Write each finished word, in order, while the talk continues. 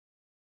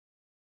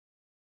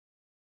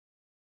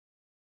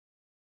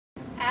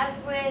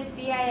as with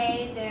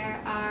BIA,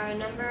 there are a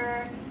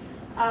number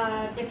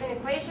of different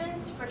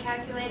equations for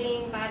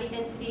calculating body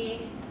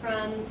density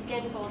from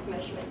Skinfolds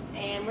measurements.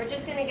 And we're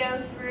just going to go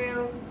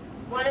through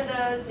one of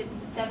those. It's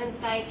the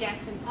 7-site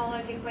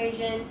Jackson-Pollock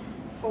equation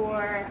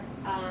for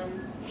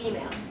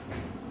females.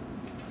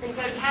 And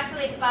so to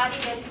calculate body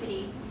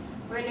density,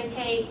 we're going to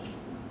take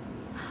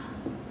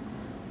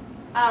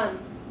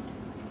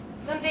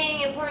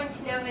something important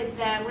to know is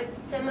that with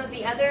some of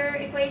the other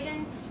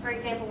equations, for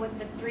example with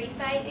the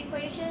 3-site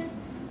equation,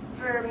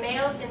 for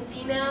males and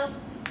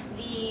females,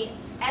 the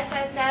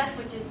SSF,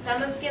 which is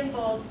sum of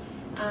Skinfolds,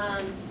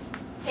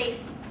 takes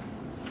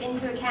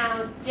into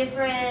account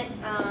different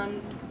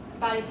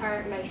body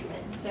part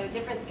measurements, so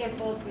different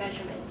Skinfolds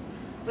measurements.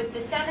 With the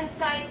 7th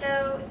site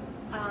though,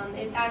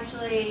 it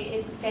actually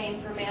is the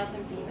same for males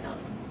and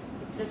females.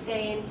 It's the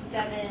same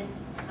 7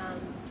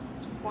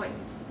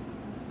 points.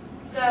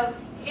 So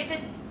to get the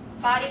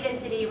body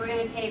density, we're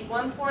going to take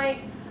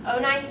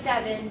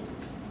 1.097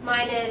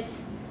 minus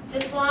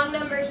this long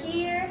number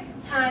here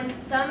times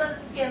the sum of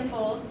the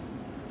Skinfolds,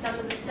 sum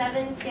of the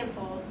 7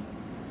 Skinfolds,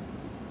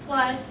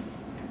 plus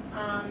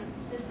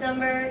this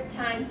number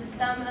times the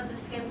sum of the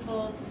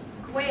Skinfolds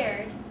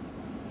squared,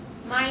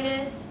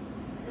 minus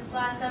this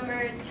last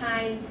number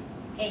times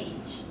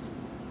age.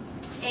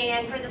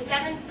 And for the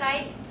 7th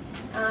site,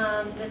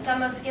 the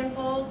sum of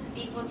Skinfolds is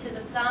equal to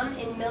the sum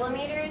in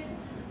millimeters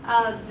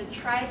of the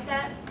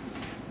triceps,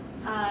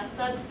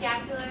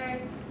 subscapular,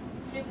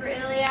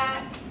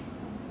 suprailiac,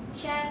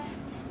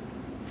 chest,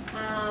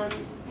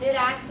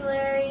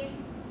 mid-axillary,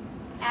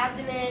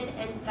 abdomen,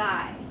 and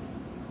thigh.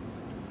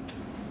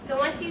 So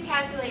once you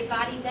calculate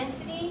body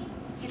density,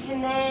 you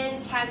can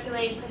then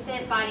calculate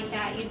percent body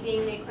fat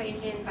using the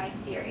equation by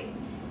Siri.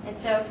 And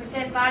so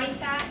percent body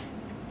fat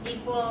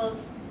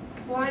equals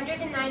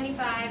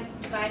 495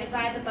 divided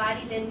by the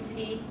body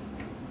density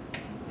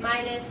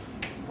minus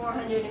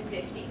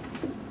 450.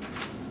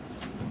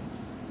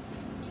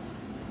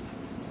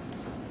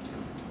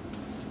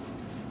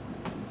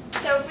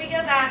 So if we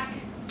go back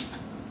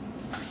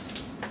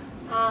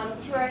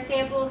to our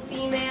sample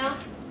female,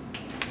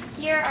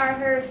 here are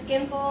her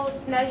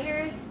Skinfolds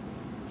measures.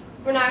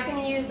 We're not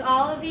going to use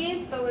all of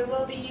these, but we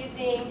will be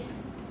using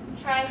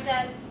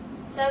triceps,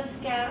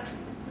 subscap,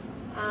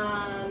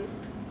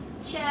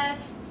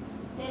 chest,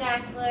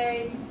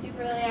 mid-axillary,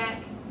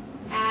 suprailiac,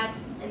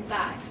 abs, and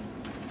thigh.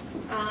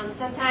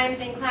 Sometimes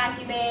in class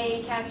you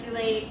may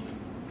calculate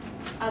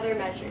other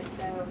measures.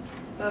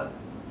 But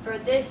for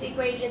this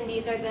equation,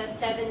 these are the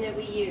 7 that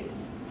we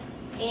use.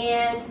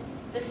 And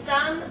the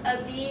sum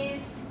of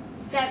these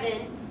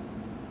 7,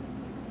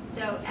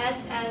 so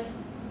SSF7,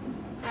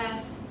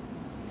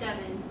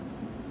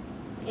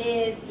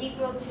 is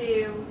equal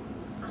to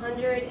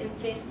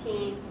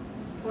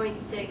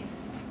 115.6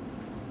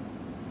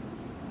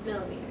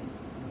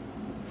 millimeters.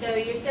 So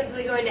you're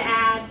simply going to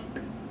add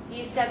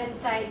these 7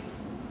 sites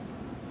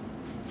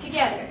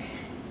together.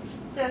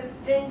 So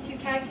then to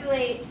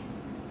calculate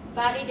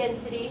body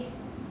density,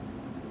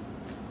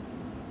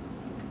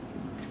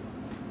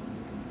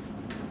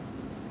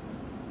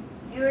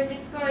 you are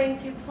just going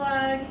to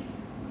plug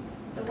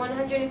the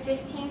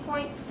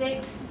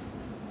 115.6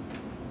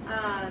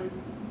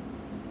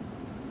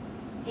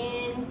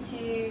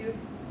 into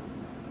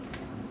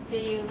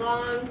the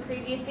long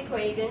previous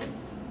equation.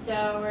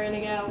 So we're going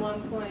to go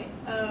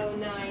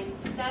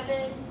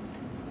 1.097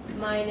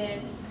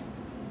 minus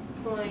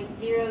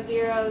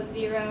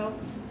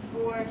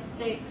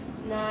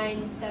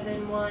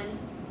 0.0004691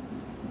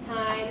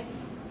 times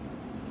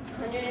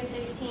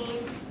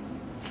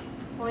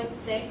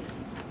 115.6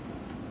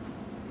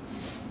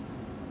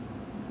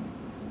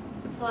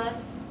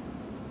 plus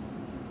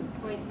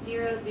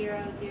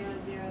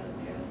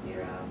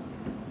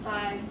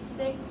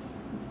 0.000056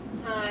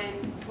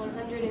 times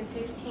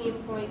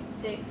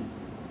 115.6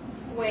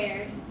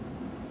 squared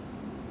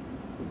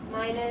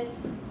minus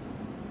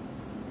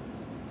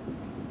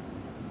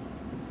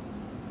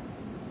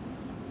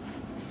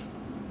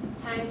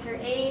times her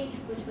age,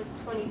 which was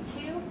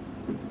 22,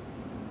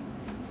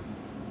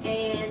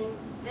 and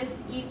this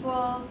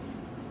equals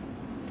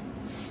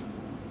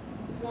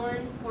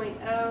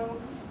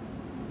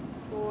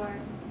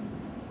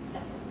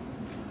 1.047.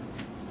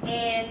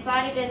 And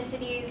body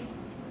densities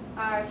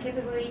are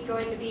typically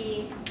going to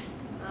be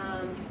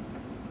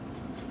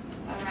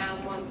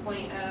around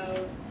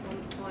 1.0,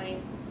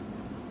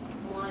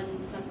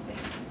 1.1 something.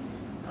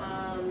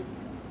 And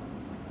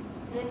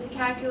then to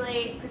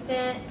calculate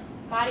percent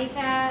body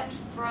fat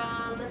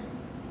from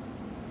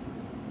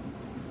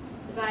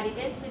the body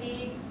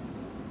density,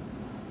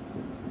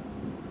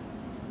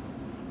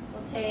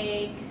 we'll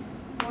take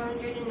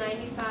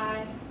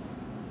 495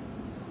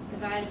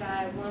 divided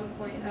by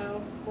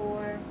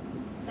 1.047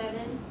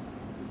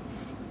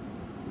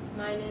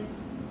 minus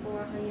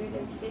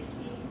 450,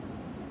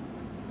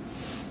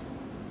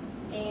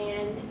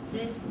 and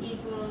this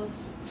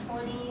equals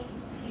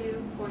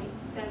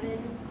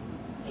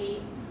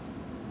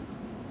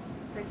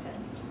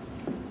 22.78%.